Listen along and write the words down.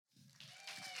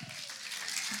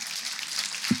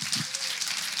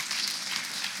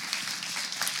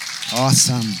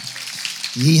Awesome.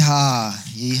 Yeehaw.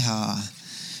 Yeehaw.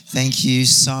 Thank you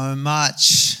so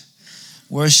much.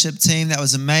 Worship team, that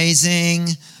was amazing.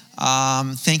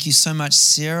 Thank you so much,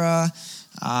 Sarah.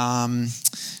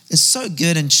 It's so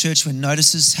good in church when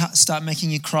notices start making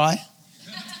you cry.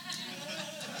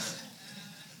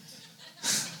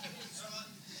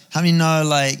 How many know,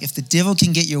 like, if the devil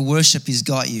can get your worship, he's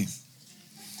got you?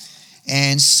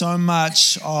 And so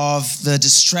much of the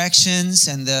distractions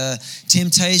and the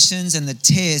temptations and the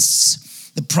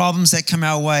tests, the problems that come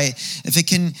our way, if it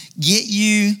can get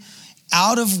you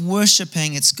out of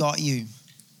worshiping, it's got you.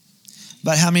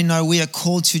 But how many know we are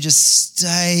called to just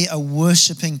stay a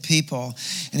worshiping people?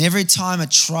 And every time a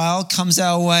trial comes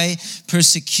our way,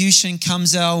 persecution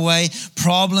comes our way,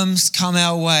 problems come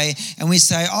our way, and we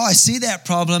say, oh, I see that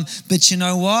problem, but you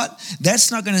know what? That's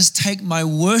not going to take my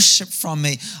worship from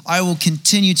me. I will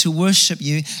continue to worship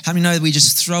you. How many know that we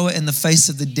just throw it in the face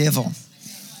of the devil?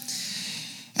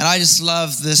 And I just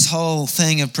love this whole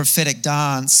thing of prophetic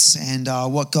dance and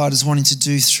what God is wanting to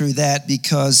do through that,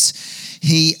 because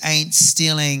He ain't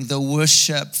stealing the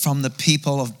worship from the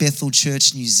people of Bethel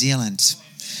Church, New Zealand.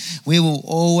 We will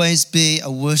always be a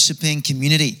worshiping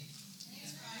community.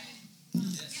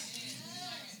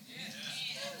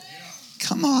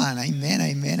 Come on, amen,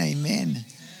 amen, amen.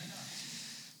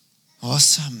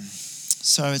 Awesome.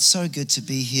 So it's so good to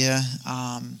be here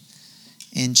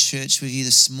in church with you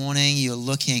this morning. You're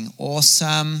looking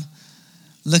awesome.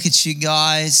 Look at you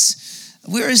guys.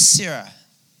 Where is Sarah?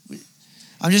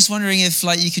 I'm just wondering if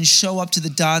you can show up to the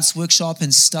dance workshop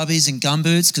in stubbies and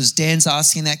gumboots, because Dan's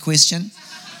asking that question.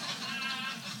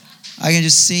 I can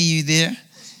just see you there.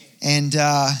 And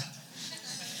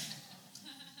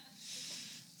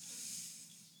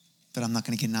but I'm not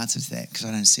going to get an answer to that because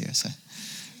I don't see her. So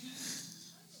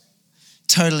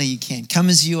totally you can. Come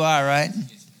as you are, right?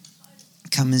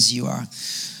 Come as you are.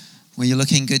 Well, you're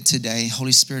looking good today.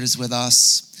 Holy Spirit is with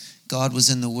us. God was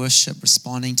in the worship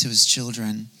responding to His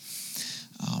children.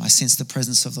 I sense the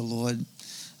presence of the Lord.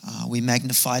 We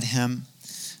magnified Him.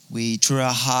 We drew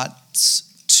our hearts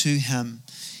to Him,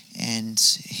 and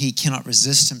He cannot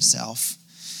resist Himself.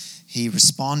 He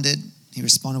responded. He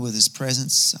responded with His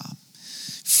presence.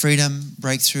 Freedom,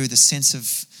 breakthrough, the sense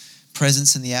of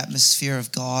presence in the atmosphere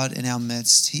of God in our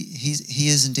midst. He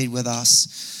is indeed with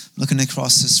us. I'm looking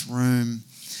across this room,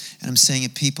 and I'm seeing a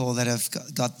people that have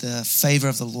got the favor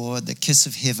of the Lord, the kiss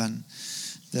of heaven,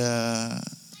 the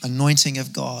anointing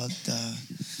of God,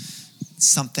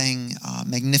 something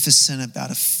magnificent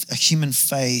about a human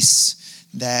face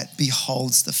that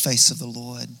beholds the face of the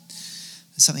Lord.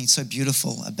 There's something so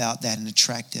beautiful about that and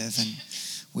attractive, and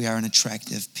we are an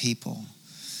attractive people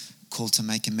called to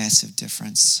make a massive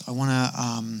difference. I want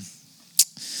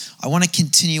to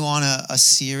continue on a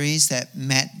series that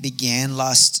Matt began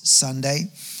last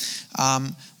Sunday.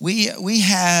 We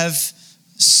have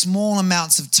small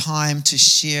amounts of time to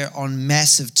share on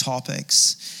massive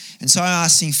topics. And so I'm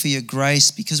asking for your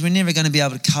grace, because we're never going to be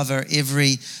able to cover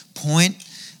every point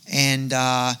and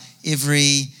cover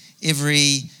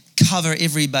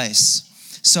every base.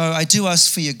 So I do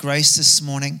ask for your grace this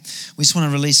morning. We just want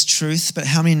to release truth, but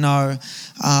how many know,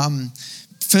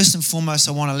 first and foremost,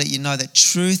 I want to let you know that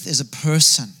truth is a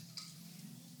person.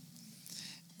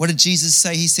 What did Jesus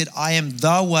say? He said, I am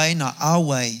the way, not our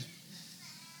way.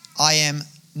 I am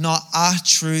not our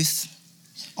truth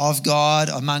of God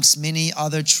amongst many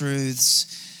other truths.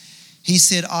 He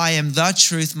said, I am the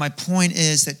truth. My point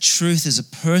is that truth is a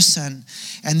person.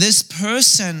 And this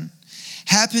person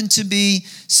happened to be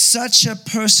such a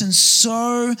person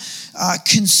so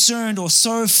concerned or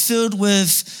so filled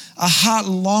with a heart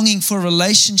longing for a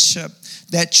relationship,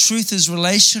 that truth is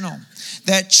relational.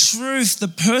 That truth, the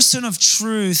person of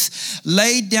truth,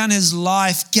 laid down his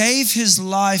life, gave his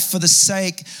life for the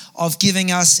sake of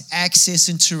giving us access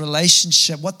into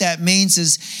relationship. What that means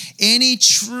is any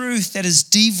truth that is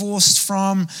divorced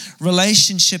from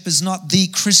relationship is not the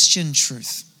Christian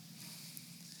truth.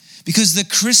 Because the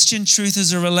Christian truth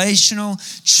is a relational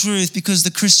truth, because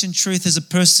the Christian truth is a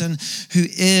person who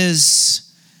is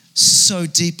so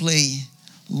deeply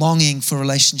longing for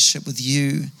relationship with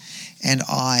you and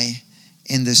I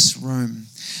in this room.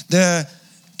 The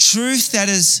truth that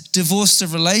is divorced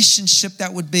of relationship,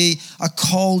 that would be a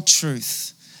cold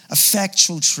truth, a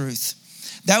factual truth.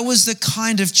 That was the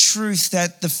kind of truth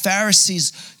that the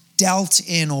Pharisees dealt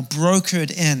in or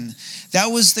brokered in. That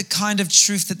was the kind of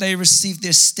truth that they received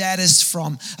their status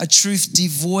from, a truth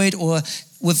devoid or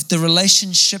with the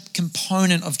relationship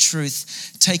component of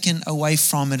truth taken away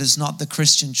from it is not the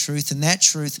Christian truth. And that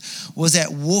truth was at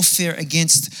warfare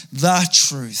against the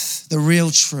truth, the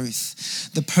real truth,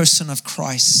 the person of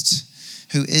Christ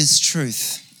who is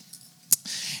truth.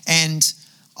 And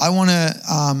I want to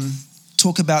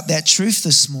talk about that truth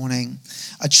this morning,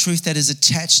 a truth that is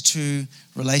attached to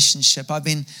relationship. I've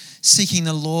been seeking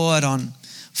the Lord on,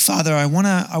 Father, I want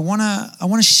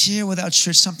to share with our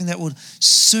church something that would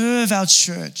serve our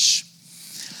church,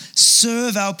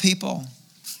 serve our people.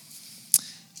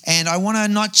 And I want to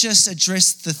not just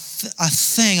address a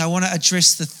thing, I want to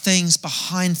address the things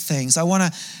behind things. I want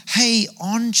to, hey,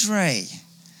 Andre,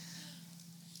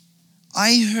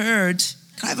 I heard,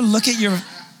 can I have a look at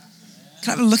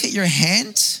your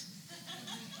hand?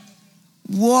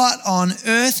 What on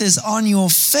earth is on your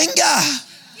finger?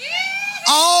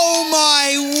 Oh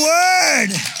my word.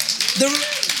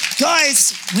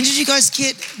 Guys, when did you guys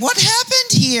what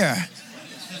happened here?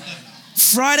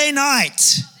 Friday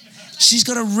night. She's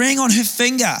got a ring on her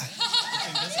finger.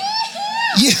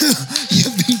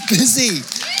 You've been busy.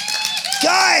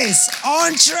 Guys,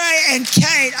 Andre and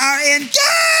Kate are engaged.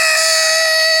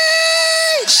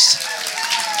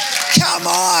 Come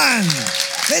on.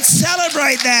 Let's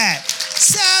celebrate that.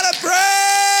 Celebrate.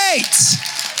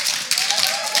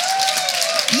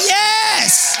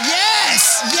 Yes,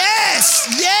 yes, yes,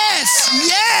 yes,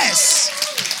 yes.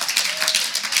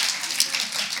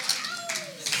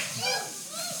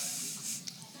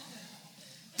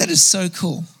 That is so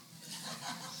cool.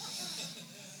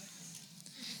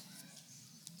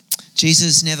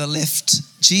 Jesus never left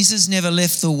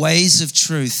the ways of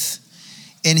truth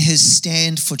in his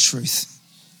stand for truth.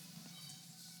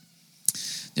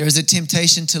 There is a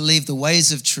temptation to leave the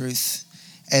ways of truth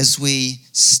as we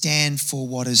stand for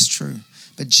what is true.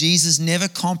 But Jesus never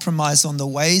compromised on the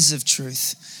ways of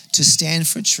truth to stand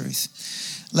for truth.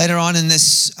 Later on in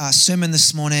this sermon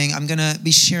this morning, I'm going to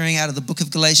be sharing out of the book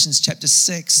of Galatians chapter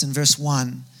 6 and verse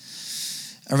 1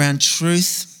 around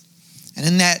truth. And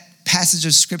in that passage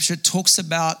of scripture, it talks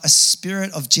about a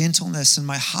spirit of gentleness. And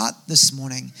my heart this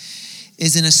morning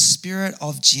is in a spirit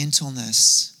of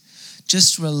gentleness.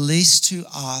 Just release to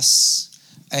us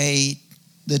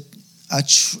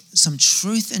some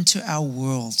truth into our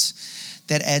world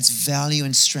that adds value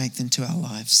and strength into our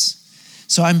lives.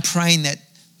 So I'm praying that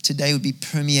today would be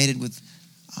permeated with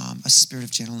a spirit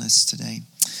of gentleness today.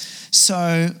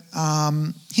 So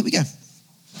here we go.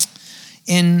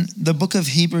 In the book of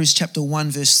Hebrews chapter 1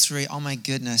 verse 3, oh my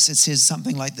goodness, it says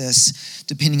something like this,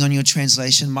 depending on your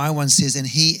translation. My one says, and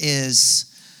he is,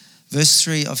 verse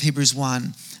 3 of Hebrews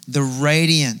 1, the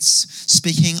radiance,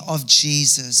 speaking of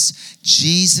Jesus,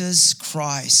 Jesus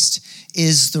Christ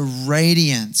is the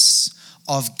radiance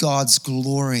of God's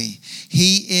glory.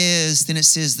 He is, then it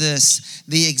says this,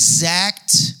 the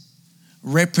exact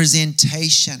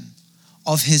representation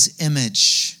of his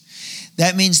image.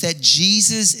 That means that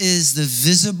Jesus is the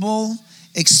visible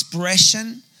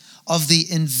expression of the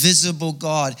invisible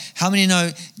God. How many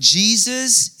know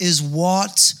Jesus is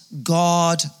what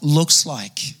God looks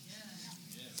like?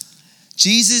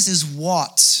 Jesus is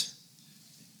what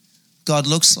God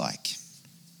looks like.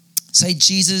 Say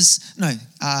Jesus, no,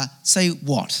 say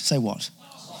what? Say what?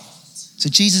 So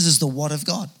Jesus is the what of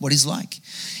God, what he's like.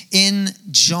 In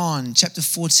John chapter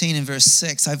 14 and verse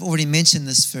 6, I've already mentioned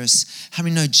this verse. How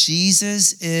many know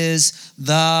Jesus is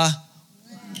the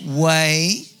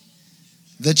way,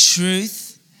 the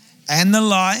truth, and the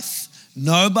life?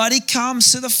 Nobody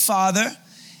comes to the Father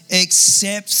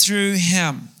except through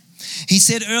him. He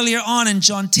said earlier on in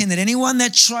John 10 that anyone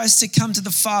that tries to come to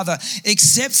the Father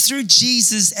except through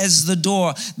Jesus as the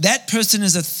door, that person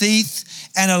is a thief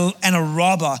and a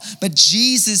robber. But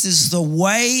Jesus is the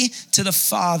way to the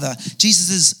Father. Jesus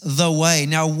is the way.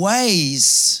 Now,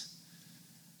 ways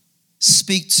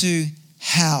speak to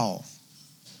how.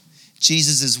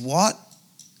 Jesus is what?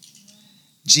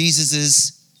 Jesus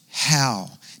is how.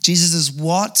 Jesus is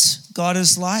what God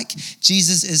is like.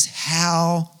 Jesus is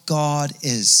how God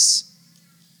is.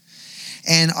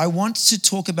 And I want to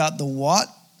talk about the what,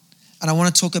 and I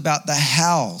want to talk about the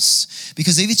hows,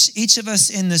 because each of us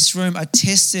in this room are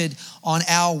tested on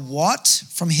our what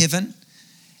from heaven,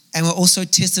 and we're also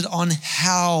tested on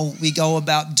how we go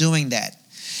about doing that.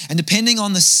 And depending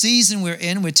on the season we're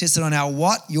in, we're tested on our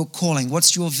what, your calling.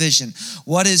 What's your vision?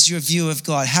 What is your view of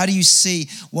God? How do you see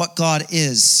what God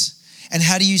is? And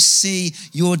how do you see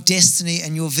your destiny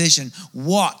and your vision?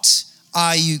 What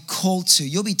are you called to?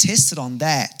 You'll be tested on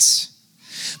that.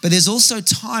 But there's also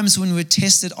times when we're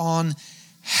tested on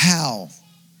how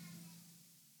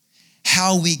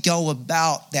we go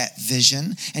about that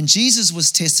vision. And Jesus was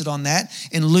tested on that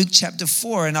in Luke chapter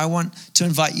 4. And I want to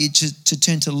invite you to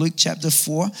turn to Luke chapter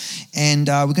 4. And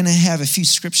we're going to have a few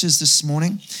scriptures this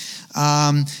morning.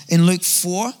 In Luke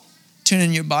 4, turn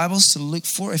in your Bibles to Luke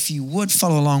 4. If you would,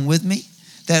 follow along with me.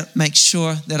 That makes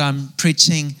sure that I'm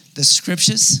preaching the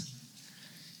scriptures.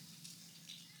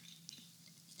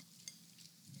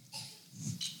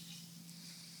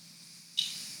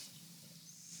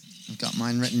 got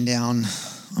mine written down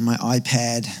on my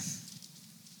iPad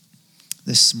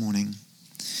this morning,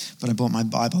 but I brought my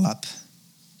Bible up,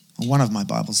 or one of my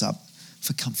Bibles up,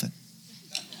 for comfort.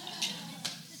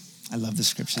 I love the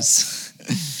scriptures.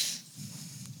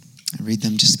 I read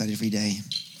them just about every day.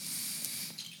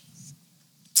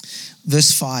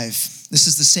 Verse 5. This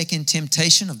is the second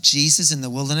temptation of Jesus in the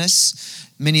wilderness.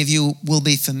 Many of you will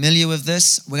be familiar with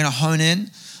this. We're going to hone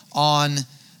in on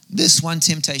this one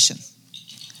temptation.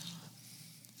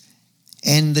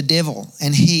 And the devil,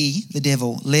 the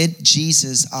devil, led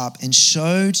Jesus up and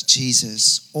showed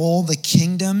Jesus all the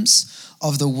kingdoms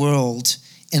of the world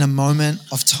in a moment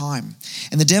of time.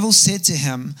 And the devil said to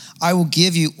him, I will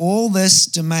give you all this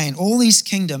domain, all these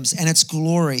kingdoms and its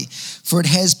glory, for it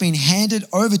has been handed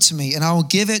over to me, and I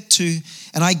give it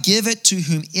to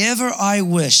whomever I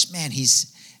wish. Man,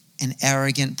 he's an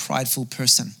arrogant, prideful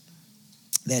person,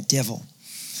 that devil.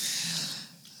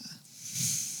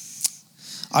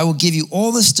 I will give you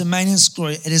all this domain and its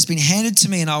glory. It has been handed to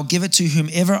me, and I'll give it to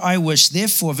whomever I wish.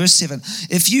 Therefore, verse 7,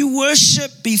 if you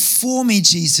worship before me,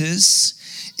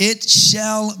 Jesus, it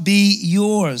shall be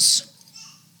yours.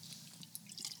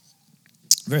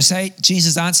 Verse 8,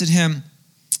 Jesus answered him,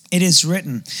 it is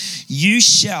written, you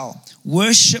shall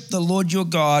worship the Lord your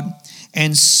God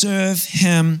and serve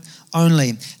him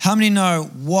only. How many know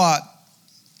what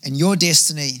and your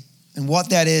destiny and what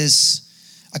that is,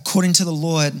 according to the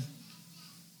Lord,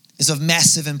 is of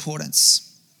massive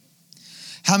importance?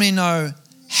 How many know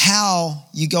how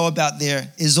you go about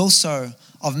there is also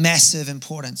of massive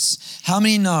importance? How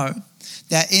many know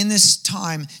that in this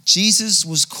time, Jesus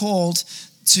was called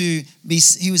he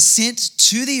was sent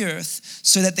to the earth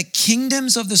so that the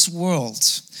kingdoms of this world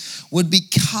would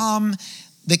become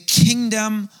the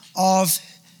kingdom of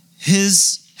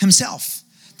himself,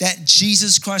 that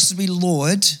Jesus Christ would be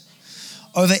Lord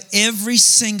over every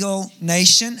single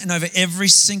nation and over every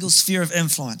single sphere of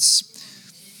influence.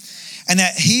 And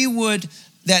that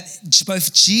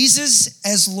both Jesus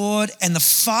as Lord and the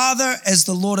Father as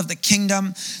the Lord of the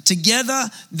kingdom, together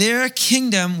their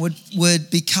kingdom would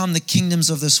become the kingdoms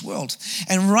of this world.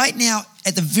 And right now,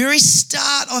 at the very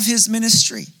start of his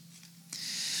ministry,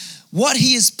 what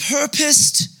he is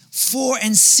purposed for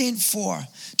and sent for,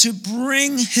 to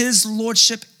bring his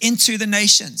lordship into the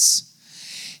nations,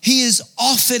 he is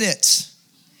offered it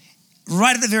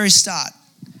right at the very start.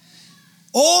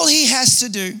 All he has to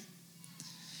do,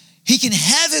 he can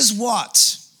have his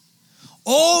what.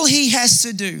 All he has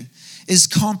to do is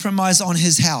compromise on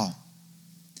his how.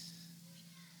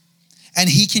 And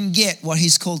he can get what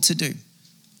he's called to do.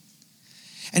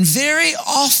 And very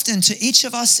often to each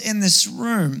of us in this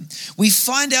room, we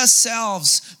find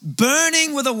ourselves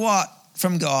burning with a what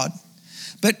from God.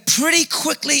 But pretty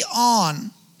quickly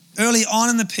early on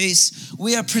in the piece,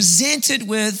 we are presented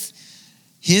with,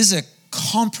 here's a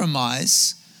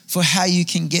compromise for how you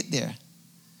can get there.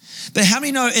 But how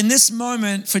many know in this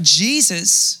moment for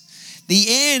Jesus,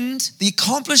 the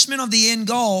accomplishment of the end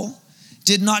goal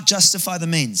did not justify the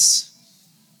means?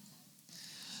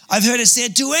 I've heard it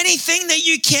said, do anything that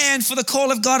you can for the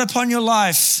call of God upon your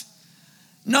life.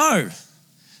 No,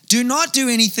 do not do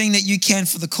anything that you can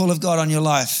for the call of God on your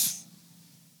life.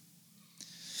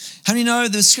 How many know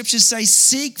the scriptures say,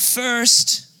 seek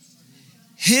first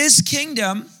his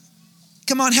kingdom.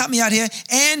 Come on, help me out here.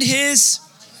 And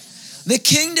the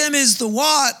kingdom is the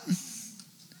what?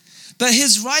 But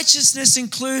his righteousness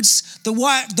includes the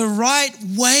what? The right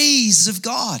ways of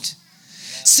God.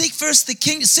 Seek first the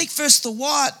kingdom, seek first the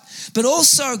what, but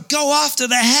also go after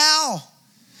the how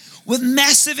with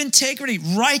massive integrity,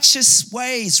 righteous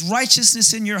ways,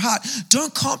 righteousness in your heart.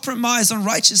 Don't compromise on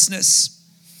righteousness,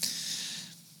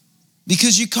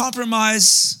 because you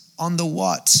compromise on the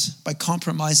what by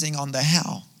compromising on the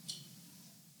how.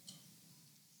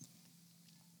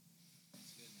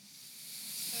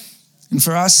 And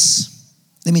for us,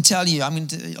 let me tell you,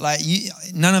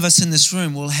 none of us in this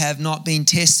room will have not been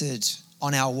tested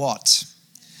on our what.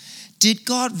 Did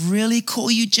God really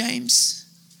call you, James,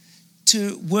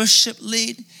 to worship,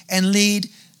 lead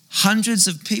hundreds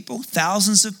of people,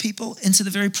 thousands of people into the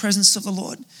very presence of the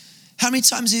Lord? How many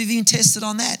times have you been tested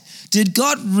on that? Did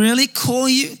God really call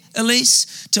you,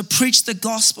 Elise, to preach the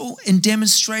gospel in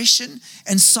demonstration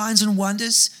and signs and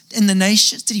wonders in the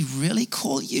nations? Did he really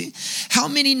call you? How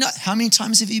many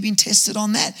times have you been tested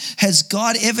on that? Has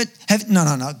God ever,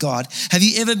 not God. Have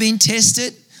you ever been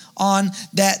tested on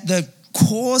that the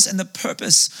cause and the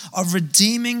purpose of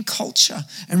redeeming culture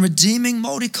and redeeming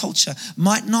multiculture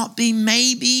might not be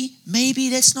maybe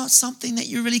that's not something that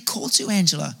you're really called to,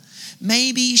 Angela.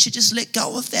 Maybe you should just let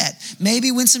go of that.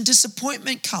 Maybe when some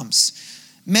disappointment comes,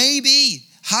 maybe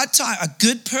hard time. A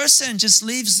good person just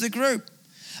leaves the group.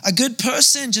 A good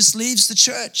person just leaves the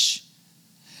church.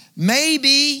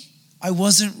 Maybe I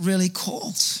wasn't really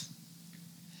called.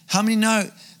 How many know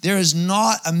there is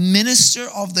not a minister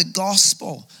of the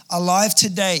gospel alive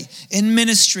today in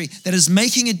ministry that is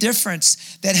making a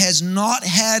difference that has not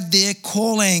had their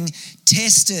calling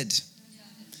tested?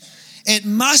 It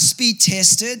must be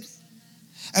tested.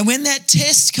 And when that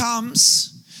test comes,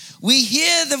 we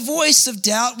hear the voice of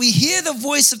doubt. We hear the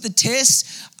voice of the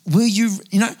test. Will you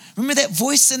remember that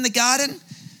voice in the garden?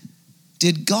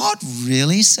 Did God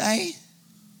really say?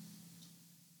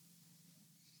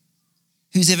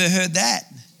 Who's ever heard that?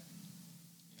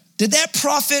 Did that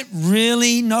prophet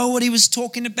really know what he was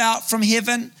talking about from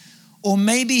heaven? Or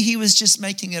maybe he was just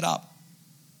making it up.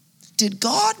 Did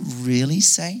God really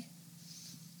say?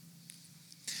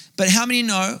 But how many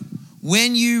know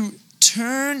when you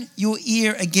turn your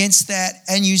ear against that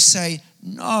and you say,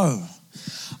 no,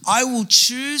 I will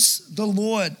choose the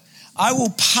Lord. I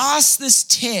will pass this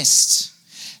test.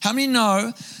 How many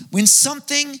know when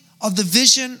something of the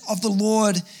vision of the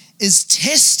Lord is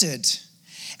tested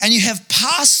and you have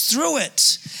passed through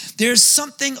it, there's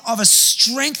something of a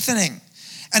strengthening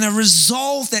and a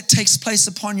resolve that takes place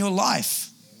upon your life.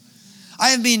 I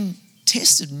have been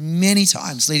tested many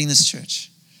times leading this church.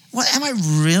 Well, am I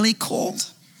really called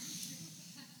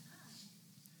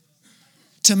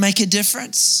to make a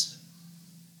difference?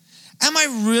 Am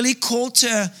I really called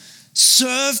to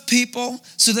serve people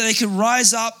so that they can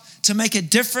rise up to make a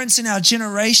difference in our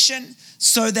generation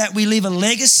so that we leave a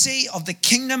legacy of the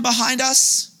kingdom behind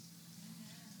us?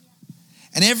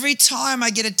 And every time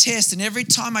I get a test and every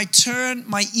time I turn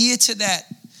my ear to that,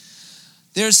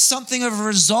 there's something of a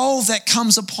resolve that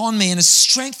comes upon me and a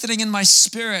strengthening in my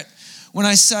spirit when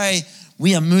I say,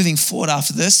 we are moving forward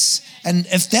after this. And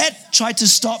if that tried to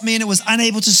stop me and it was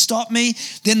unable to stop me,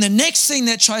 then the next thing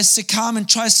that tries to come and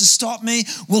tries to stop me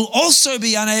will also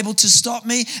be unable to stop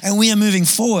me, and we are moving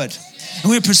forward. And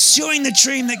we're pursuing the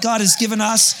dream that God has given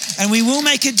us, and we will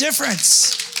make a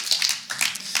difference.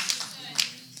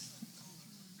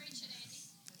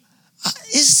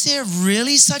 Is there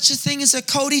really such a thing as a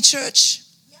Cody church?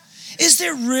 Is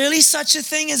there really such a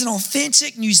thing as an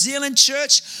authentic New Zealand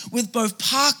church with both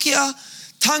Pākehā,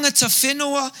 tangata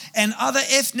whenua, and other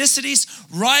ethnicities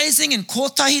rising in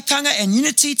kotahitanga and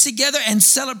unity together and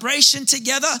celebration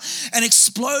together and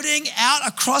exploding out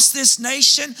across this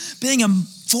nation, being a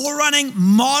forerunning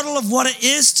model of what it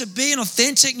is to be an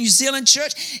authentic New Zealand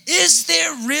church? Is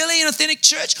there really an authentic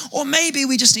church? Or maybe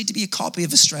we just need to be a copy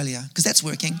of Australia, because that's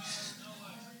working.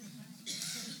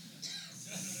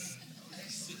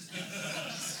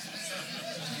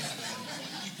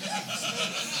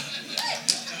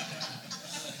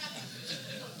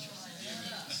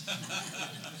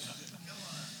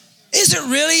 Is it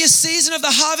really a season of the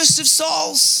harvest of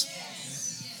souls?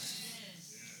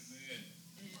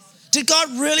 Did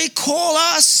God really call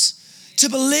us to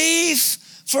believe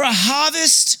for a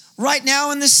harvest right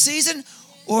now in this season?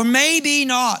 Or maybe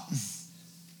not.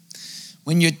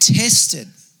 When you're tested,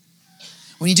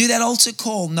 when you do that altar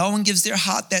call, no one gives their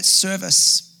heart that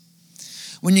service.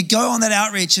 When you go on that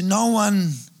outreach and no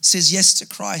one says yes to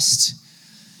Christ,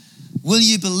 will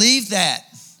you believe that?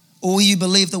 Or will you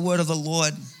believe the word of the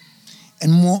Lord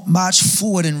and march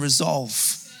forward in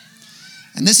resolve?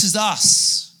 And this is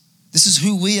us. This is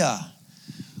who we are.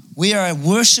 We are a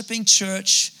worshiping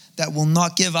church that will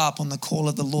not give up on the call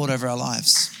of the Lord over our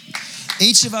lives.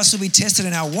 Each of us will be tested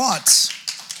in our what?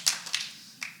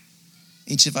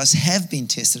 Each of us have been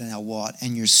tested in our what,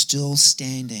 and you're still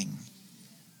standing.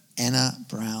 Anna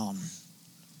Brown.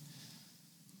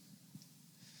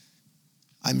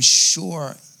 I'm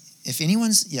sure if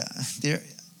anyone's,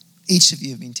 each of you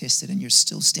have been tested and you're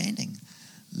still standing.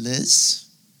 Liz,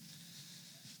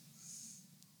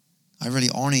 I really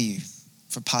honor you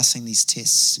for passing these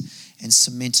tests and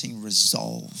cementing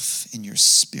resolve in your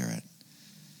spirit.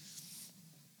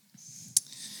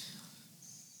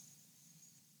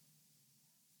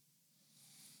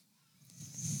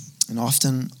 And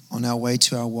often on our way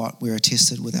to our what, we are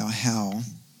tested with our how.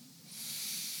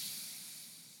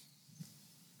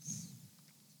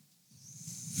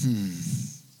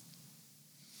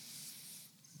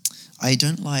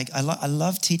 I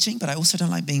love teaching, but I also don't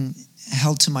like being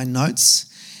held to my notes.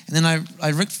 And then I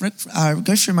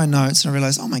go through my notes and I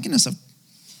realize, oh my goodness,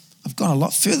 I've gone a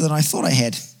lot further than I thought I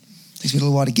had. It takes me a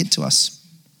little while to get to us.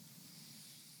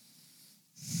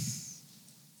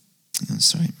 Oh,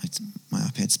 sorry, my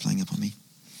iPad's playing up on me.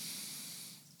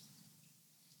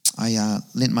 I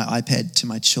lent my iPad to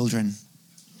my children.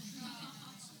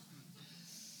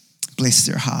 Bless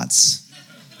their hearts.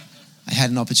 I had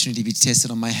an opportunity to be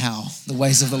tested on my how, the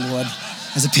ways of the Lord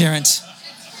as a parent.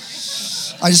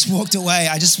 I just walked away.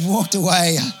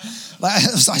 Like,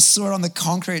 I saw it on the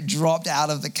concrete, dropped out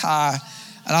of the car.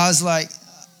 And I was like,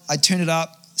 I turned it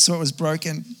up, saw it was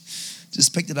broken,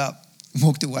 just picked it up,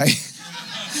 walked away.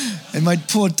 And my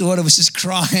poor daughter was just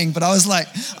crying. But I was like,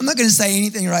 I'm not going to say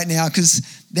anything right now because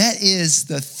that is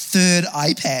the third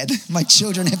iPad my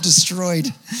children have destroyed.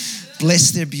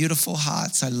 Bless their beautiful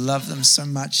hearts. I love them so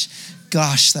much.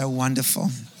 Gosh, they're wonderful.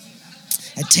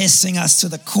 They're testing us to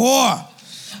the core.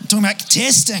 I'm talking about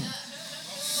testing.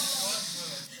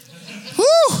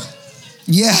 Woo!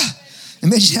 Yeah.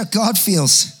 Imagine how God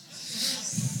feels.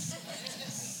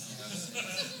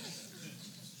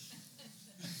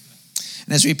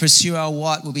 And as we pursue our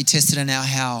what, we'll be tested in our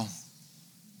how.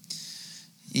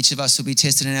 Each of us will be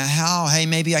tested in our how. Hey,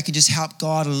 maybe I could just help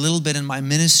God a little bit in my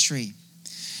ministry.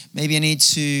 Maybe I need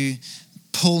to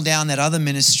pull down that other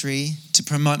ministry to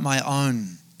promote my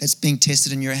own. That's being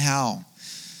tested in your how.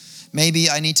 Maybe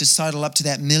I need to sidle up to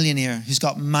that millionaire who's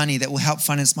got money that will help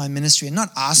finance my ministry and not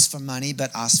ask for money,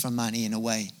 but ask for money in a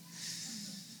way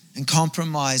and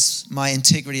compromise my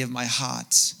integrity of my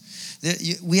heart.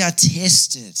 We are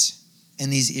tested in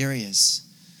these areas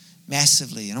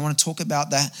massively. And I want to talk about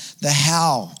the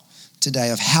how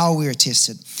today of how we are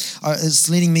tested. It's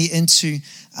leading me into,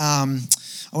 I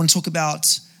want to talk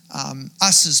about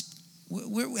us as,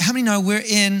 how many know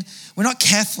we're not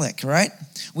Catholic, right?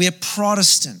 We are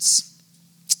Protestants.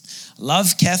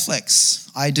 Love Catholics.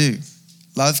 I do.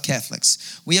 Love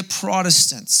Catholics. We are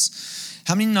Protestants.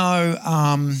 How many know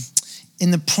in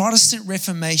the Protestant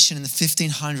Reformation in the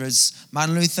 1500s,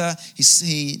 Martin Luther,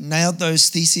 he nailed those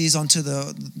theses onto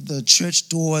the church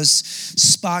doors,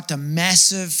 sparked a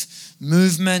massive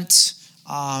movement.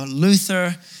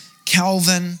 Luther,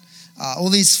 Calvin, all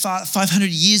these 500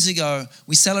 years ago,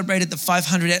 we celebrated the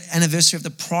 500th anniversary of the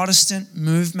Protestant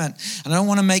movement. And I don't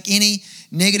want to make any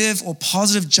negative or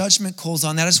positive judgment calls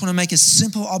on that. I just want to make a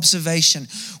simple observation.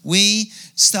 We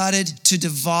started to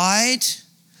divide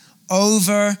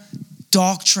over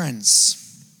doctrines.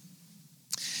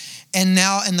 And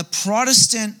now in the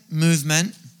Protestant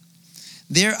movement,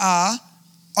 there are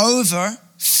over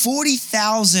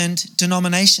 40,000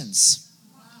 denominations.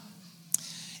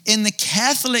 In the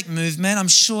Catholic movement, I'm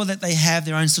sure that they have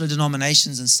their own sort of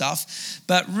denominations and stuff,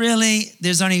 but really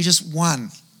there's only just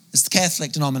one. It's the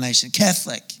Catholic denomination,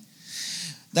 Catholic.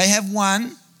 They have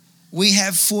one, we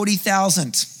have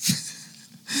 40,000.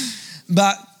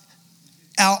 But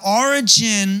our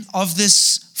origin of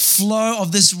this flow,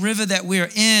 of this river that we're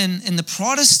in the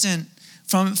Protestant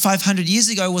from 500 years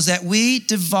ago was that we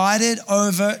divided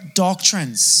over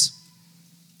doctrines.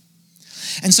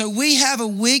 And so we have a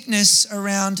weakness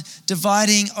around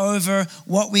dividing over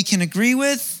what we can agree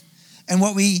with and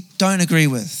what we don't agree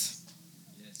with.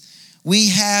 We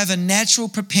have a natural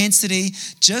propensity,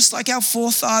 just like our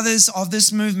forefathers of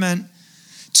this movement,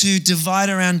 to divide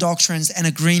around doctrines and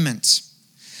agreement.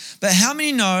 But how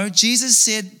many know Jesus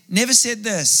never said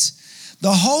this?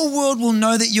 The whole world will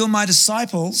know that you're my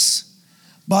disciples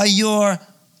by your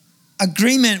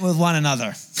agreement with one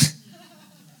another.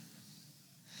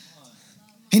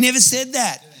 He never said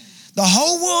that. The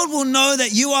whole world will know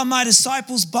that you are my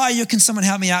disciples by your, can someone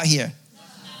help me out here?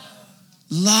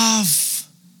 Love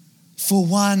for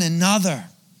one another.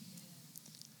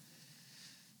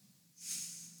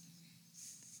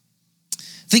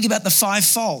 Think about the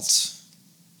fivefold.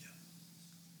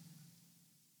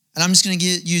 And I'm just going to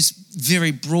use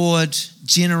very broad,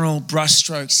 general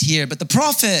brushstrokes here. But the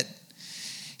prophet,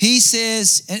 he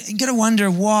says, and you've got to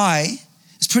wonder why.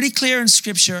 It's pretty clear in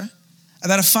Scripture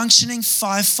about a functioning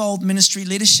fivefold ministry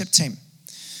leadership team.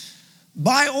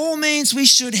 By all means, we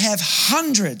should have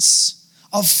hundreds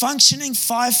of functioning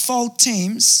fivefold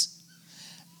teams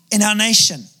in our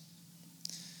nation.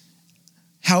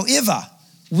 However,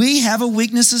 we have a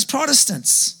weakness as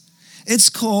Protestants.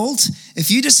 It's called, if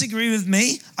you disagree with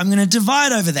me, I'm going to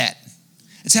divide over that.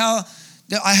 It's how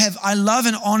I love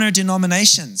and honor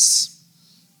denominations.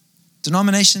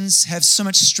 Denominations have so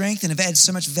much strength and have added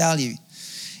so much value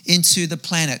into the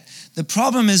planet. The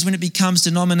problem is when it becomes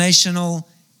denominationalism,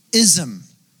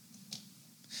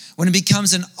 when it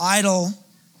becomes an idol,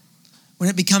 when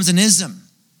it becomes an ism,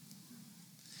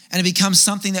 and it becomes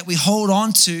something that we hold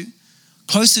on to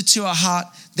closer to our heart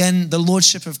than the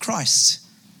lordship of Christ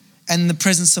and the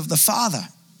presence of the Father.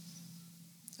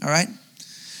 All right?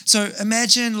 So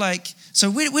imagine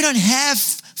we don't have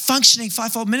functioning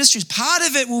fivefold ministries. Part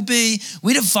of it will be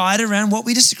we divide around what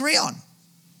we disagree on.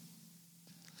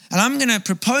 And I'm going to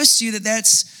propose to you that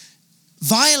that's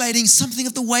violating something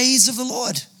of the ways of the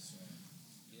Lord.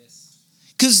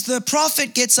 Because the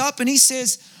prophet gets up and he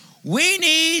says, we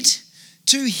need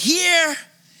to hear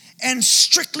and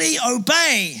strictly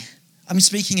obey. I'm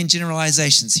speaking in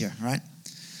generalizations here, right?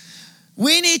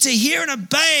 We need to hear and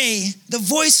obey the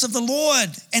voice of the Lord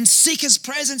and seek his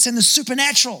presence in the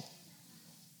supernatural.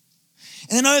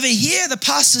 And then over here, the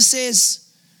pastor says,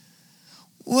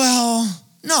 well,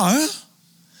 no,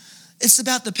 it's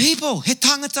about the people. He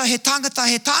tangata, he tangata,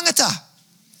 he tangata.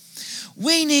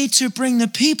 We need to bring the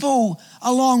people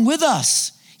along with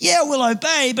us. Yeah, we'll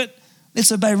obey, but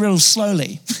let's obey real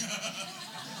slowly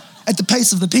at the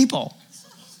pace of the people.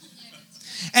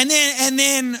 And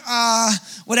then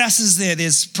what else is there?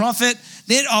 There's prophet.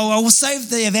 Then, we'll save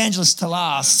the evangelist to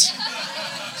last.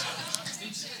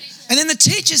 And then the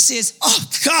teacher says, oh,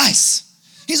 guys,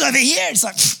 he's over here. It's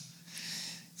like,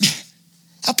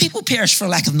 our people perish for a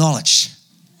lack of knowledge.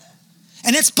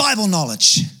 And it's Bible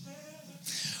knowledge.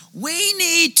 We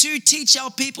need to teach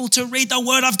our people to read the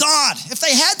Word of God. If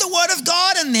they had the Word of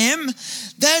God in them,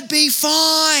 they'd be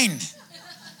fine.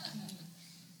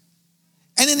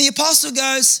 And then the apostle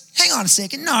goes, hang on a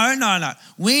second. No.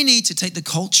 We need to take the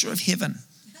culture of heaven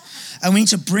and we need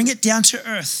to bring it down to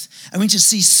earth. And we need to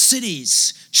see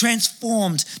cities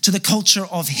transformed to the culture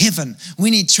of heaven.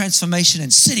 We need transformation in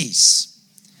cities.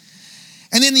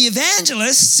 And then the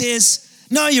evangelist says,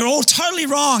 no, you're all totally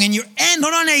wrong. And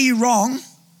not only are you wrong,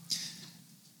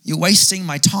 you're wasting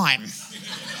my time.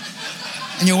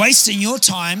 And you're wasting your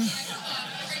time.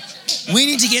 We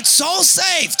need to get souls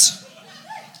saved.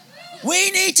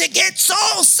 We need to get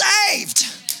souls saved.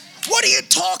 What are you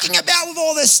talking about with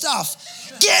all this stuff?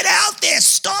 Get out there.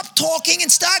 Stop talking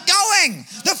and start going.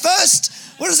 The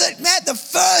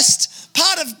first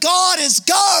part of God is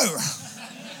go.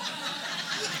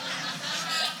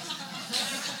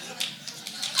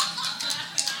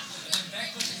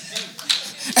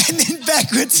 And then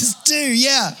backwards is do,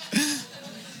 yeah.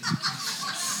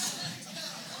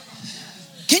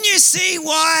 Can you see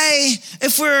why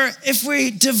if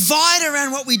we divide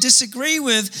around what we disagree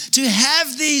with, to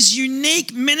have these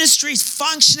unique ministries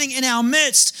functioning in our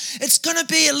midst, it's going to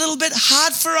be a little bit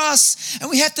hard for us and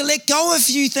we have to let go of a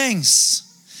few things.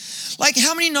 Like,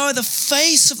 how many know the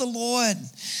face of the Lord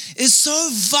is so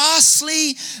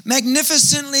vastly,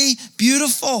 magnificently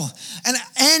beautiful? And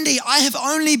Andy, I have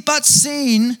only but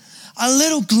seen a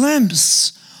little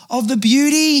glimpse of the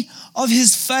beauty of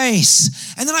his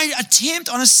face. And then I attempt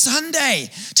on a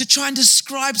Sunday to try and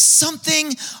describe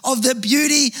something of the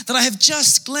beauty that I have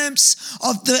just glimpsed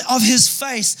of his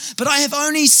face. But I have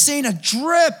only seen a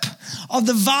drip of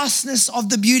the vastness of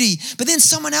the beauty. But then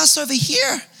someone else over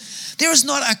here, there is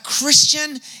not a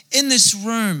Christian in this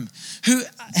room who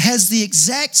has the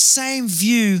exact same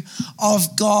view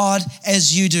of God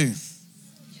as you do.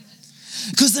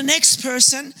 Because the next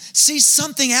person sees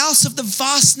something else of the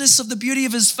vastness of the beauty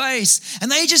of his face,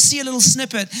 and they just see a little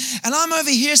snippet. And I'm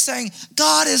over here saying,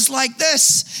 God is like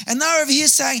this. And they're over here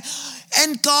saying,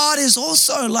 and God is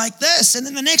also like this. And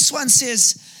then the next one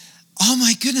says, oh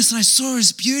my goodness, and I saw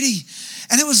his beauty,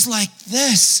 and it was like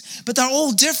this. But they're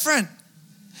all different.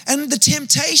 And the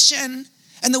temptation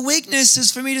and the weakness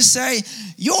is for me to say,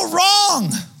 you're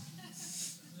wrong.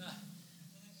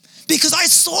 Because I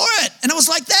saw it, and it was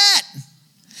like that.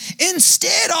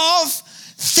 Instead of,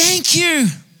 thank you.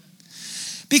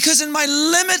 Because in my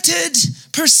limited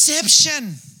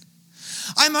perception,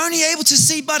 I'm only able to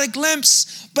see but a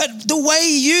glimpse. But the way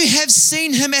you have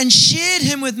seen him and shared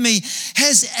him with me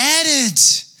has added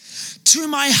to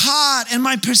my heart and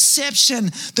my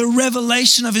perception the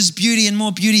revelation of his beauty, and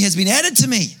more beauty has been added to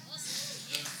me.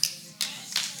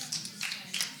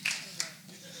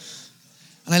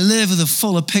 And I live with a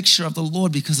fuller picture of the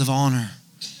Lord because of honor.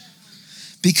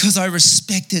 Because I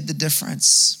respected the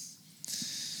difference.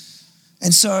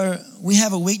 And so we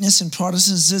have a weakness in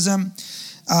Protestantism.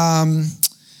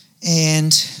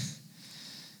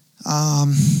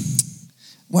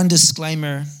 One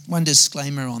disclaimer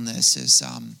on this is,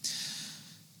 and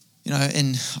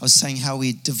I was saying how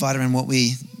we divide around what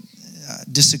we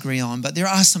disagree on, but there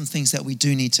are some things that we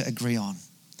do need to agree on.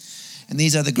 And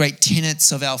these are the great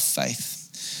tenets of our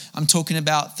faith. I'm talking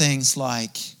about things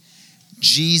like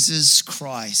Jesus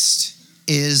Christ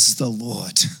is the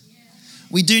Lord.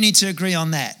 We do need to agree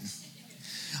on that.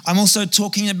 I'm also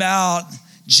talking about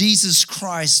Jesus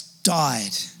Christ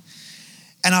died.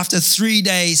 And after 3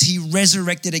 days, he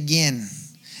resurrected again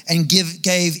and gave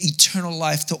eternal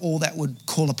life to all that would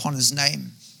call upon his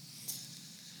name.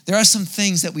 There are some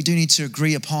things that we do need to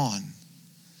agree upon.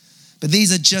 But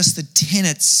these are just the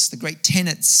tenets, the great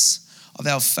tenets of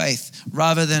our faith,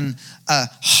 rather than a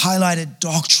highlighted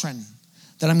doctrine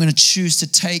that I'm going to choose to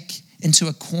take into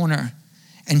a corner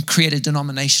and create a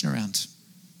denomination around.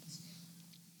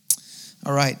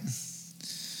 All right.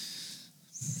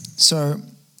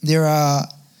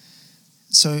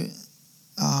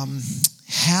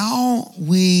 How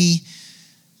we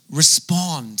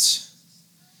respond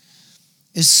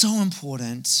is so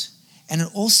important, and it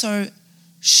also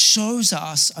shows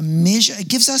us a measure. It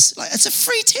gives us, it's a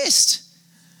free test.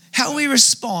 How we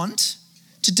respond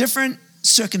to different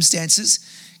circumstances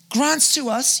grants to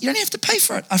us, you don't have to pay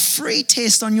for it, a free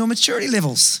test on your maturity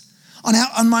levels,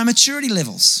 on my maturity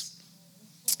levels.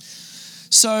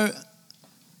 So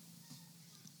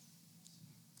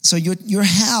your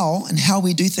how and how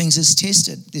we do things is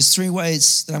tested. There's 3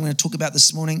 ways that I'm going to talk about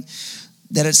this morning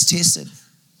that it's tested.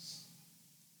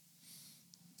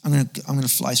 I'm going to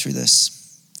fly through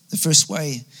this. The first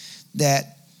way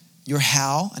that your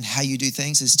how and how you do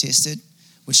things is tested,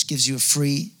 which gives you a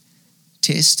free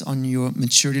test on your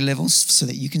maturity levels so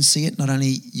that you can see it, not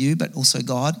only you, but also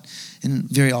God, and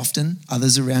very often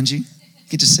others around you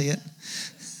get to see it.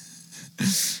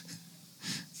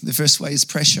 The first way is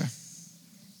pressure.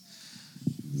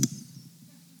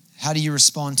 How do you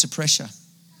respond to pressure?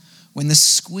 When the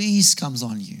squeeze comes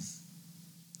on you.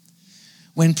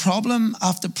 When problem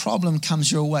after problem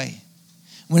comes your way.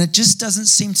 When it just doesn't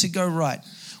seem to go right.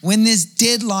 When there's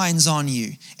deadlines on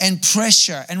you and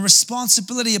pressure and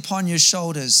responsibility upon your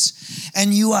shoulders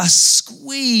and you are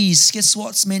squeezed. Guess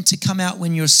what's meant to come out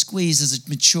when you're squeezed as a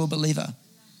mature believer?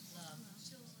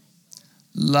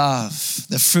 Love,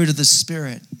 the fruit of the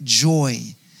Spirit,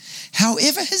 joy.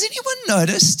 However, has anyone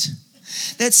noticed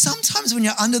that sometimes when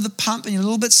you're under the pump and you're a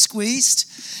little bit squeezed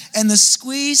and the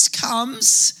squeeze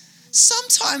comes,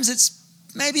 sometimes it's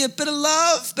maybe a bit of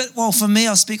love, but for me,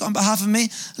 I'll speak on behalf of me,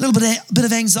 a little bit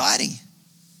of anxiety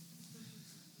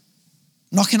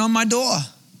knocking on my door.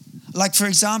 Like, for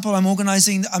example, I'm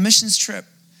organizing a missions trip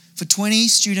for 20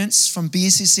 students from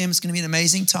BSSM. It's going to be an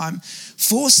amazing time.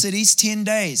 4 cities, 10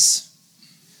 days.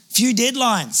 Few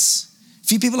deadlines.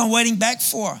 Few people I'm waiting back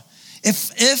for.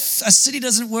 If a city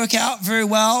doesn't work out very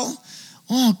well,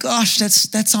 oh gosh,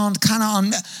 that's on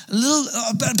a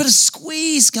bit of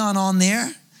squeeze going on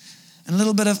there, and a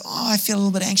little bit of I feel a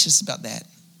little bit anxious about that.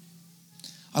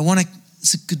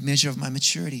 It's a good measure of my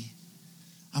maturity.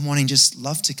 I'm wanting just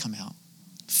love to come out,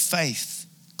 faith,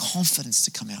 confidence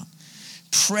to come out.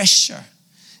 Pressure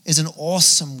is an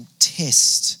awesome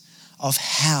test of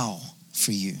how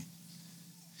for you.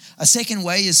 A second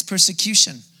way is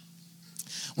persecution.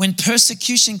 When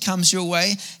persecution comes your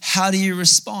way, how do you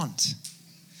respond?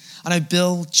 I know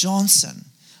Bill Johnson.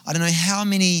 I don't know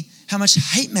how much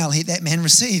hate mail that man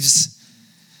receives.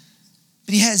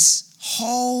 But he has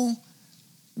whole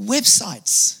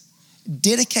websites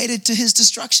dedicated to his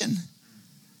destruction.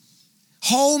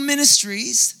 Whole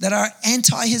ministries that are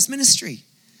anti his ministry.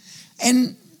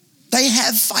 And they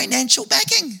have financial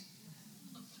backing.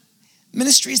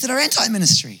 Ministries that are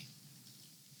anti-ministry.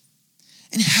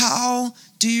 And how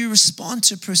do you respond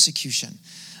to persecution?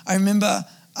 I remember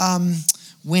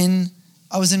when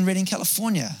I was in Redding,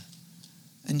 California,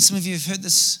 and some of you have heard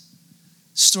this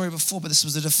story before, but this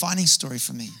was a defining story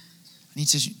for me. I need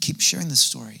to keep sharing this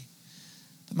story.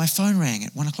 But my phone rang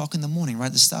at 1 o'clock in the morning, right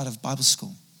at the start of Bible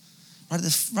school. Right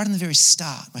in the very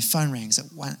start, my phone rings at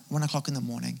 1 o'clock in the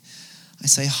morning. I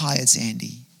say, "Hi, it's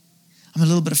Andy." I'm a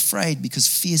little bit afraid because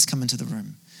fears come into the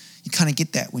room. You kind of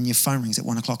get that when your phone rings at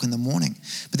 1 o'clock in the morning.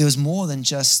 But there was more than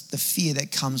just the fear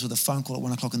that comes with a phone call at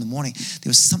 1 o'clock in the morning. There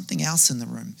was something else in the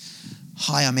room.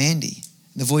 "Hi, I'm Andy."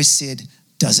 And the voice said,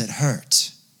 "Does it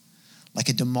hurt?" Like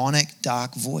a demonic,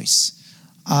 dark voice.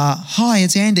 "Hi,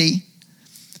 it's Andy.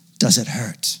 Does it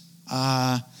hurt?"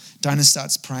 Dinah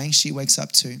starts praying. She wakes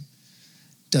up too.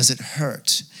 "Does it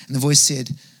hurt?" And the voice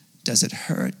said, "Does it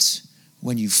hurt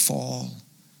when you fall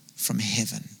from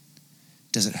heaven?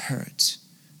 Does it hurt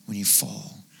when you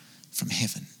fall from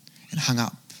heaven?" And hung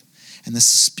up. And the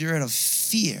spirit of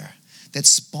fear that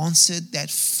sponsored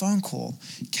that phone call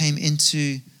came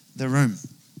into the room.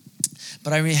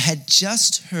 But I had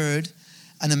just heard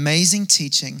an amazing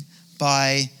teaching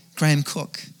by Graham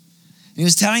Cook. He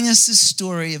was telling us this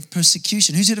story of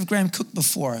persecution. Who's heard of Graham Cook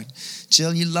before?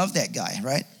 Jill, you love that guy,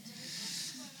 right?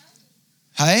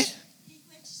 Hey?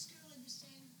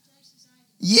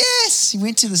 Yes, he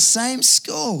went to the same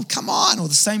school. Come on, or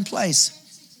the same place.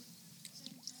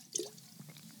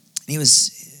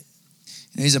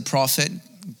 He's a prophet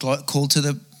called to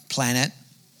the planet,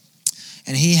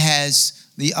 and he has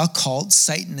the occult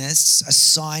Satanists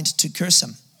assigned to curse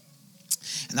him.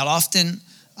 And they'll often,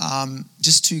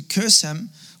 just to curse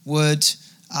him, would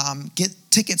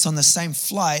get tickets on the same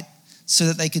flight so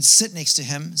that they could sit next to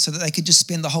him, so that they could just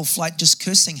spend the whole flight just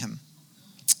cursing him.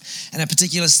 And a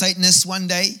particular Satanist one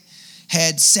day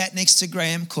had sat next to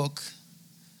Graham Cook,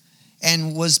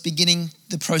 and was beginning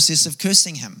the process of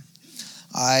cursing him.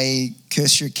 I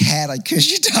curse your cat, I curse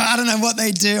your dog, I don't know what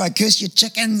they do, I curse your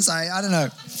chickens, I don't know.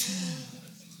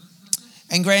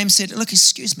 And Graham said, look,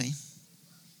 excuse me,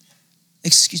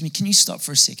 can you stop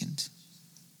for a second?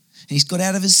 And he's got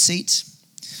out of his seat,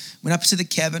 went up to the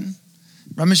cabin,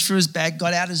 rummaged through his bag,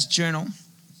 got out his journal,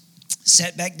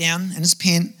 sat back down and his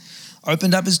pen,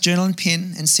 opened up his journal and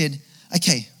pen and said,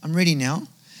 okay, I'm ready now.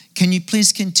 Can you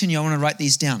please continue? I want to write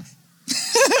these down.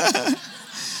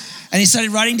 And he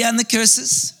started writing down the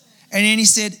curses. And then he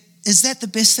said, is that the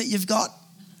best that you've got?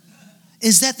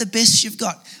 Is that the best you've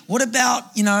got? What about,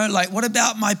 what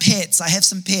about my pets? I have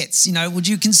some pets, would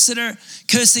you consider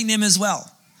cursing them as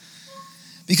well?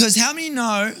 Because how many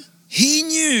know he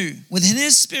knew within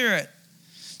his spirit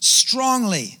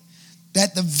strongly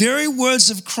that the very words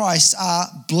of Christ are,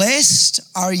 blessed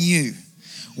are you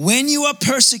when you are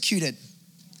persecuted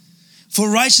for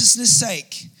righteousness'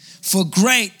 sake, for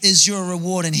great is your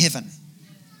reward in heaven.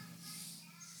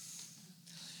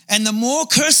 And the more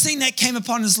cursing that came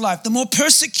upon his life, the more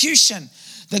persecution,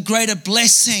 the greater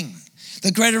blessing,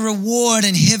 the greater reward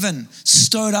in heaven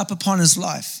stowed up upon his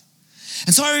life.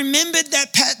 And so I remembered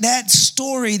that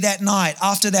story that night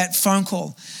after that phone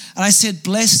call. And I said,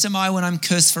 blessed am I when I'm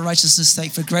cursed for righteousness'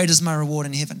 sake, for great is my reward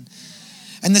in heaven.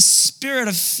 And the spirit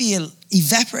of fear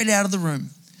evaporated out of the room.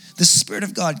 The Spirit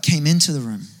of God came into the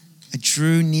room. It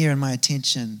drew near in my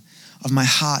attention of my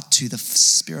heart to the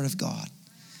Spirit of God.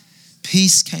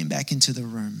 Peace came back into the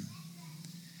room.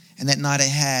 And that night I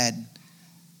had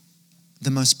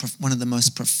one of the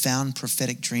most profound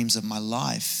prophetic dreams of my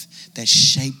life that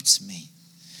shaped me.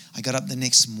 I got up the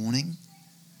next morning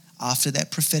after that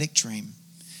prophetic dream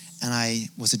and I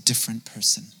was a different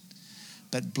person.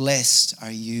 But blessed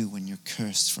are you when you're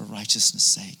cursed for righteousness'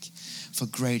 sake, for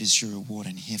great is your reward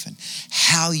in heaven.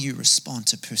 How you respond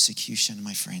to persecution,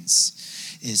 my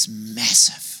friends, is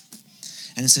massive.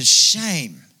 And it's a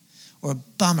shame or a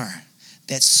bummer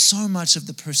that so much of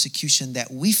the persecution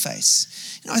that we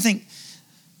face, I think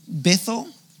Bethel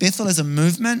as a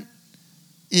movement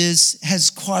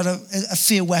has quite a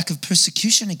fair whack of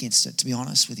persecution against it, to be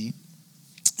honest with you.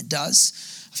 It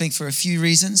does. I think for a few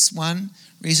reasons. One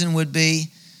reason would be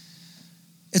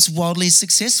it's wildly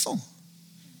successful.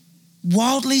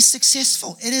 Wildly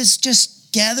successful. It is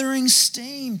just gathering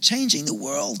steam, changing the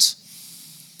world.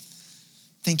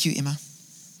 Thank you, Emma.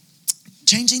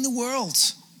 Changing the world.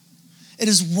 It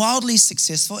is wildly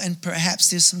successful and perhaps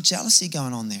there's some jealousy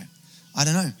going on there. I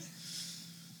don't know.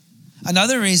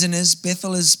 Another reason is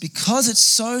Bethel is because it's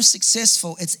so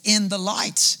successful, it's in the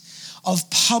light of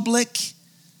public.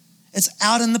 It's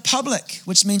out in the public,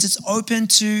 which means it's open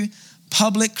to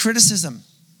public criticism.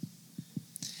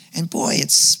 And boy,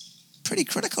 it's pretty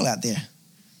critical out there.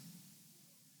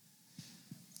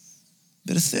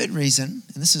 But a third reason,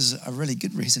 and this is a really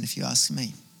good reason if you ask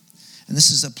me, and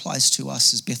this applies to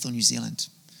us as Bethel, New Zealand.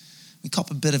 We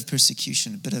cop a bit of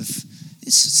persecution,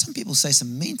 some people say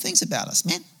some mean things about us,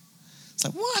 man. It's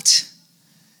like, what?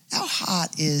 Our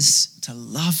heart is to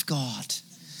love God,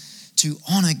 to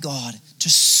honor God, to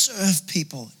serve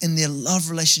people in their love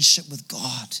relationship with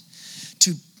God,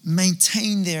 to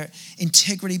maintain their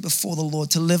integrity before the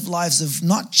Lord, to live lives of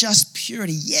not just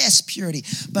purity, yes, purity,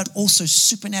 but also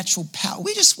supernatural power.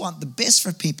 We just want the best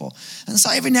for people. And so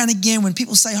every now and again, when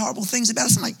people say horrible things about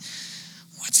us, I'm like,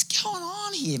 what's going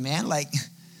on here, man? Like,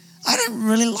 I don't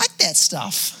really like that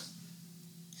stuff.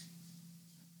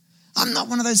 I'm not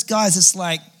one of those guys that's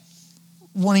like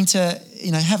wanting to,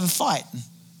 have a fight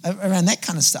around that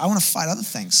kind of stuff. I want to fight other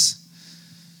things.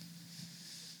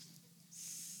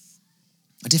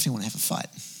 I definitely want to have a fight,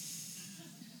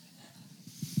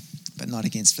 but not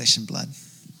against flesh and blood.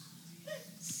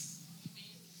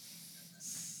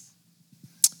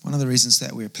 One of the reasons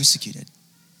that we're persecuted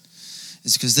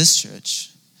is because this church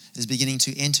is beginning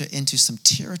to enter into some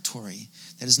territory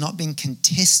that has not been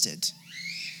contested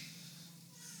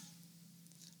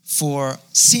for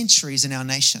centuries in our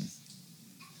nation.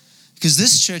 Because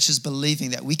this church is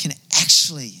believing that we can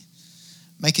actually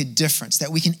make a difference,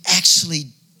 that we can actually,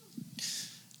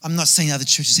 I'm not saying other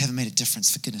churches haven't made a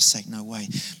difference, for goodness sake, no way.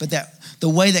 But that the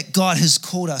way that God has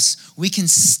called us, we can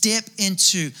step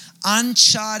into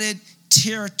uncharted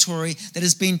territory that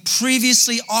has been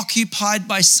previously occupied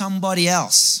by somebody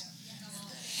else.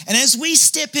 And as we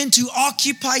step into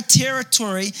occupied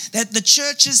territory that the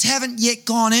churches haven't yet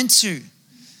gone into,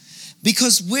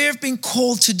 because we've been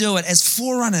called to do it as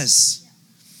forerunners.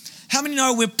 How many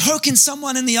know we're poking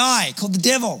someone in the eye called the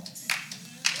devil?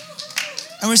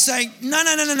 And we're saying, no.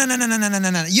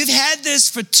 You've had this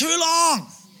for too long.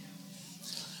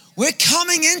 We're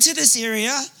coming into this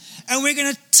area and we're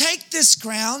going to take this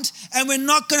ground and we're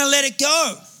not going to let it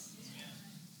go.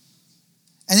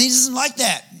 And he doesn't like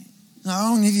that. No,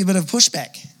 I'll give you a bit of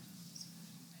pushback.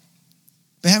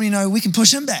 But how many know we can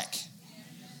push him back?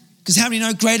 Because how many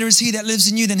know greater is he that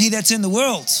lives in you than he that's in the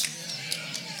world?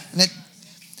 And that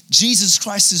Jesus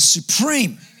Christ is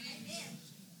supreme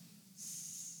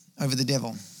over the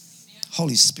devil.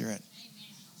 Holy Spirit.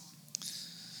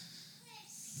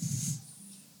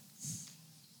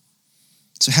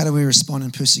 So how do we respond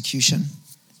in persecution?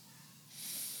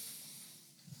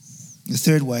 The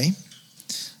third way,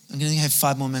 I'm going to have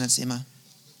 5 more minutes, Emma.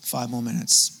 5 more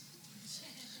minutes.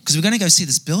 Because we're going to go see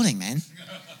this building, man.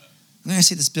 I'm going to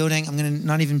see this building. I'm going to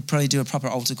not even probably do a proper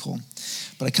altar call.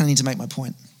 But I kind of need to make my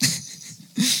point.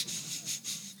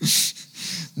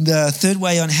 The third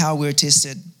way on how we're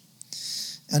tested,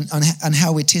 and on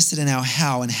how we're tested in our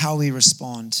how and how we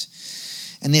respond,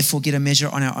 and therefore get a measure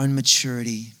on our own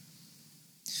maturity,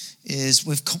 is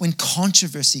when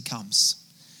controversy comes.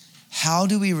 How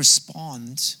do we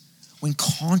respond when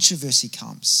controversy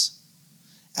comes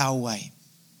our way?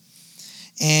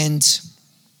 And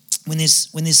when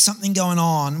there's something going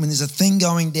on, when there's a thing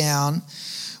going down,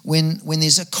 when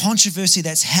there's a controversy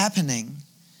that's happening,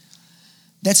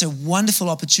 that's a wonderful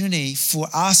opportunity for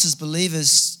us as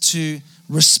believers to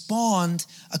respond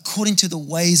according to the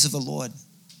ways of the Lord.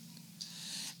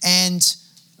 And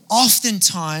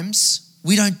oftentimes,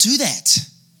 we don't do that.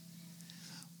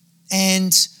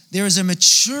 And there is a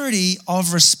maturity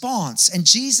of response. And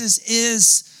Jesus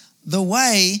is the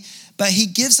way, but he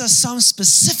gives us some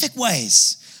specific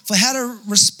ways for how to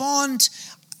respond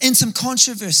in some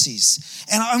controversies.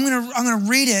 And I'm going to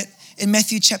read it in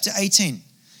Matthew chapter 18.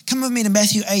 Come with me to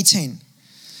Matthew 18.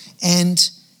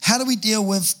 And how do we deal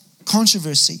with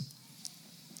controversy?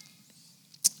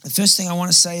 The first thing I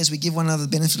want to say is we give one another the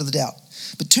benefit of the doubt.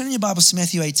 But turn in your Bibles to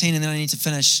Matthew 18, and then I need to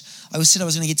finish. I said I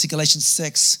was going to get to Galatians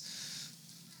 6.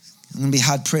 I'm going to be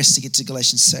hard pressed to get to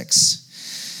Galatians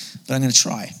 6. But I'm going to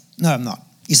try. No, I'm not.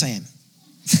 Yes, I am.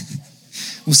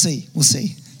 We'll see.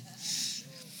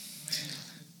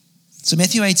 So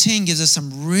Matthew 18 gives us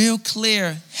some real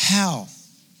clear how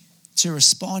to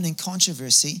respond in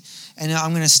controversy. And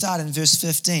I'm going to start in verse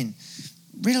 15.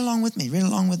 Read along with me.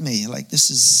 Like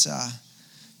this is,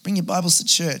 bring your Bibles to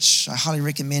church. I highly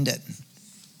recommend it.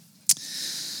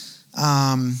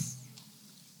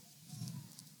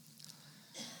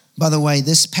 By the way,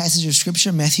 this passage of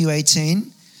scripture, Matthew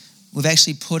 18, we've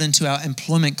actually put into our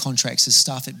employment contracts as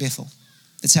staff at Bethel.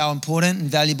 That's how important and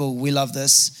valuable we love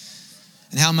this,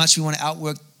 and how much we want to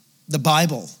outwork the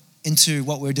Bible into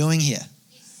what we're doing here.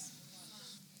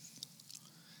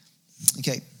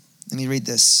 Okay, let me read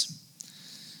this.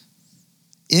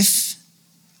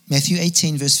 Matthew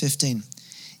 18, verse 15,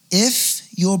 if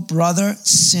your brother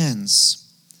sins,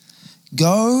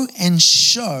 go and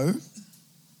show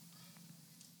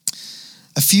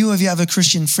a few of your other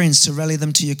Christian friends to rally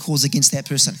them to your cause against that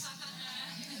person.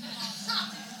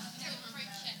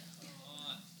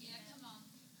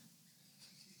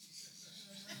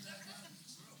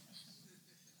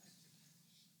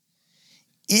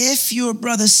 If your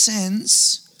brother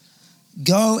sins,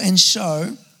 go and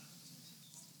show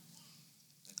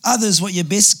others what your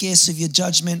best guess of your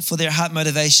judgment for their heart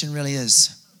motivation really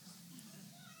is.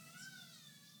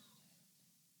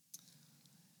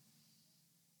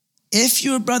 If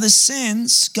your brother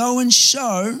sins, go and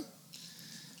show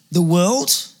the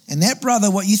world and that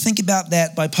brother what you think about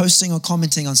that by posting or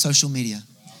commenting on social media.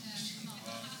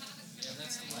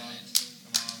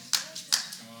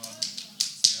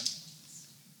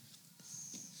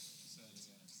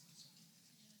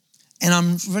 And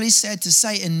I'm really sad to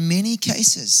say, in many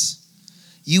cases,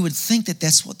 you would think that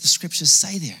that's what the scriptures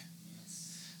say there.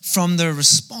 From the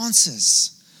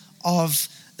responses of,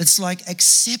 it's like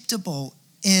acceptable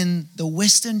in the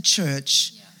Western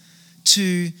church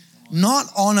to not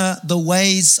honor the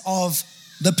ways of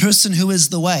the person who is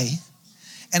the way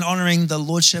and honoring the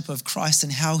lordship of Christ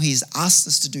and how he's asked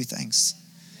us to do things,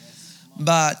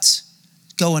 but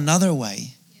go another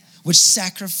way, which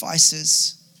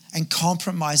sacrifices and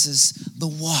compromises the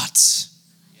what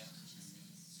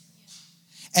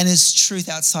and is truth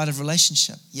outside of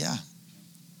relationship. Yeah.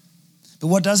 But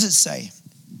what does it say?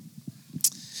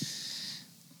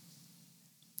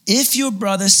 If your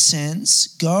brother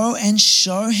sins, go and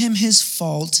show him his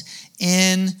fault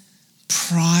in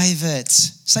private.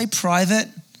 Say private.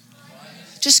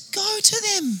 Just go to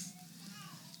them.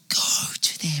 Go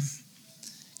to them.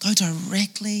 Go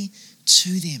directly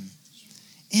to them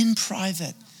in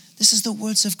private. This is the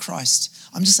words of Christ.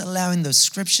 I'm just allowing the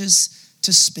scriptures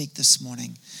to speak this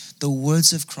morning. The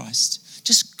words of Christ.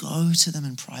 Just go to them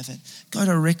in private. Go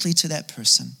directly to that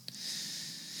person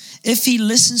If he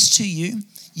listens to you,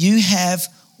 you have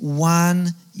won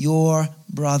your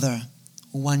brother,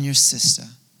 won your sister.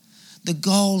 The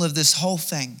goal of this whole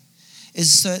thing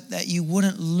is so that you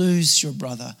wouldn't lose your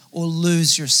brother or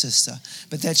lose your sister,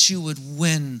 but that you would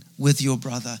win with your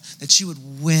brother, that you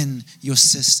would win your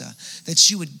sister, that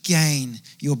you would gain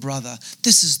your brother.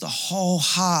 This is the whole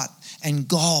heart and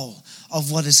goal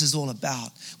of what this is all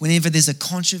about. Whenever there's a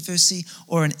controversy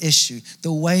or an issue,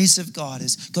 the ways of God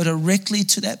is go directly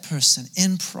to that person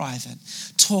in private,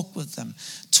 talk with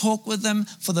them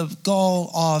for the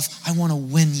goal of, I want to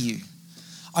win you.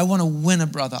 I want to win a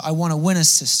brother. I want to win a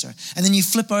sister. And then you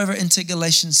flip over into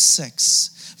Galatians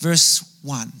 6, verse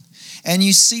 1. And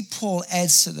you see Paul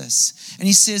adds to this. And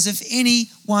he says, if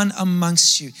anyone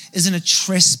amongst you is in a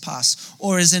trespass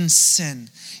or is in sin,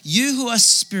 you who are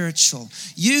spiritual,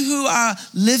 you who are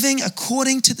living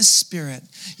according to the Spirit,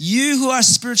 you who are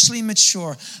spiritually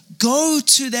mature, go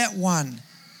to that one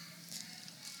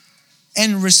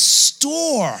and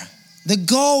restore. The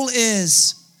goal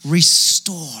is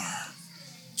restore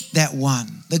that one.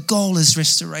 The goal is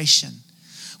restoration,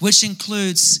 which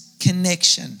includes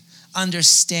connection,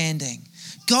 understanding.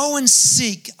 Go and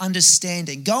seek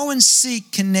understanding. Go and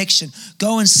seek connection.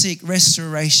 Go and seek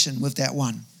restoration with that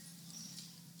one.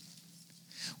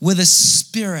 With a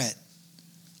spirit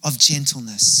of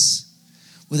gentleness,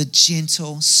 with a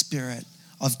gentle spirit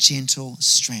of gentle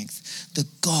strength. The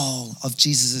goal of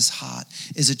Jesus' heart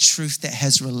is a truth that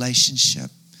has relationship,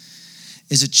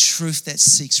 is a truth that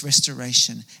seeks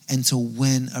restoration and to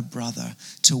win a brother,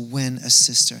 to win a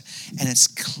sister. And it's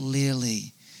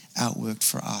clearly outworked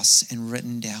for us and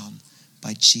written down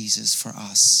by Jesus for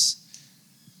us.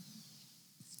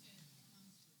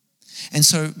 And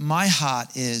so my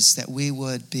heart is that we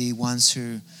would be ones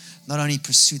who not only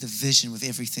pursue the vision with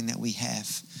everything that we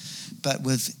have, but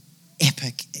with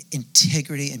epic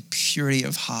integrity and purity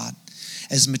of heart.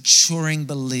 As maturing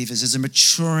believers, as a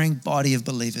maturing body of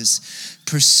believers,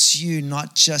 pursue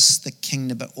not just the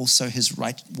kingdom, but also his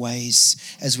right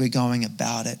ways as we're going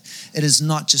about it. It is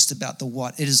not just about the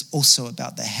what, it is also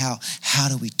about the how. How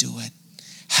do we do it?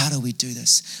 How do we do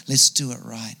this? Let's do it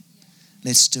right.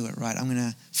 Let's do it right. I'm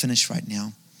going to finish right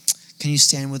now. Can you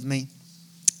stand with me?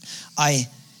 I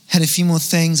had a few more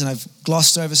things and I've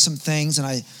glossed over some things, and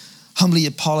I humbly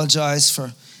apologize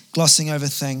for glossing over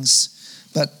things.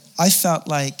 But I felt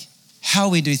like how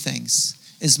we do things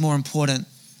is more important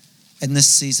in this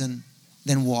season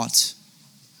than what.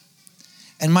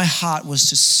 And my heart was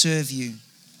to serve you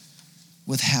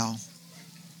with how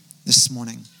this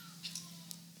morning.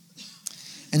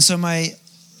 And so I'm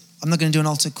not going to do an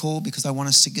altar call because I want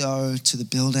us to go to the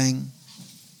building.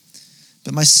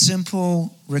 But my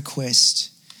simple request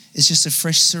is just a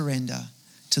fresh surrender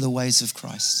to the ways of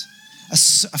Christ.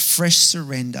 A fresh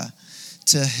surrender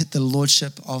to hit the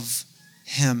lordship of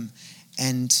him,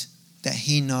 and that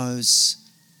he knows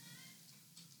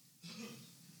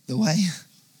the way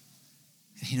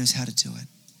and he knows how to do it.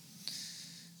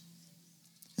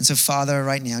 And so, Father,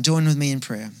 right now, join with me in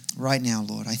prayer. Right now,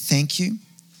 Lord, I thank you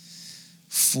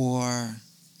for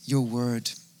your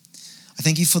word. I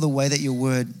thank you for the way that your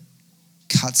word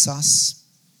cuts us.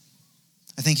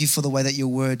 I thank you for the way that your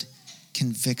word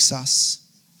convicts us.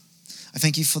 I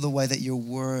thank you for the way that your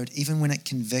word, even when it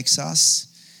convicts us,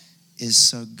 is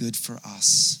so good for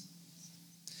us.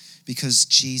 Because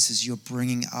Jesus, you're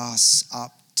bringing us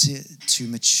up to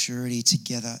maturity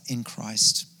together in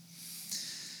Christ.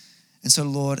 And so,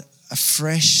 Lord, a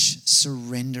fresh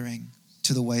surrendering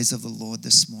to the ways of the Lord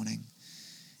this morning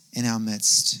in our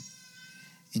midst.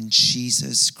 In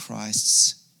Jesus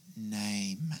Christ's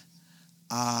name.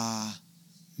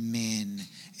 Amen.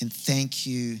 And thank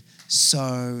you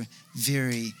so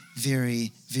very,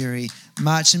 very, very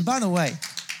much. And by the way,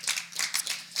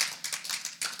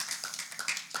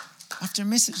 after a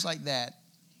message like that,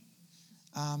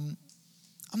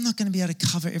 I'm not going to be able to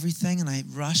cover everything, and I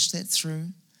rushed that through.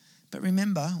 But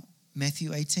remember,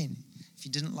 Matthew 18. If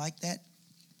you didn't like that,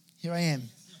 here I am.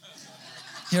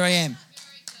 Here I am.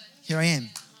 Here I am.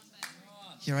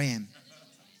 Here I am.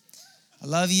 I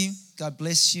love you. God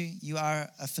bless you. You are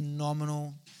a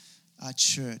phenomenal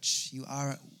church. You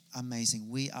are amazing.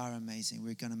 We are amazing.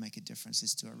 We're going to make a difference.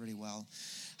 Let's do it really well.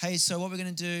 Hey, so what we're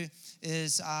going to do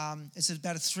is it's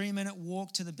about a 3-minute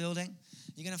walk to the building.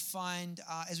 You're going to find,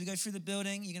 as we go through the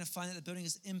building, you're going to find that the building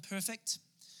is imperfect,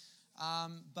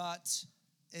 but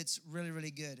it's really,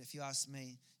 really good, if you ask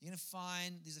me. You're going to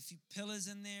find there's a few pillars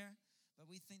in there, but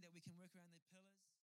we think that we can work around the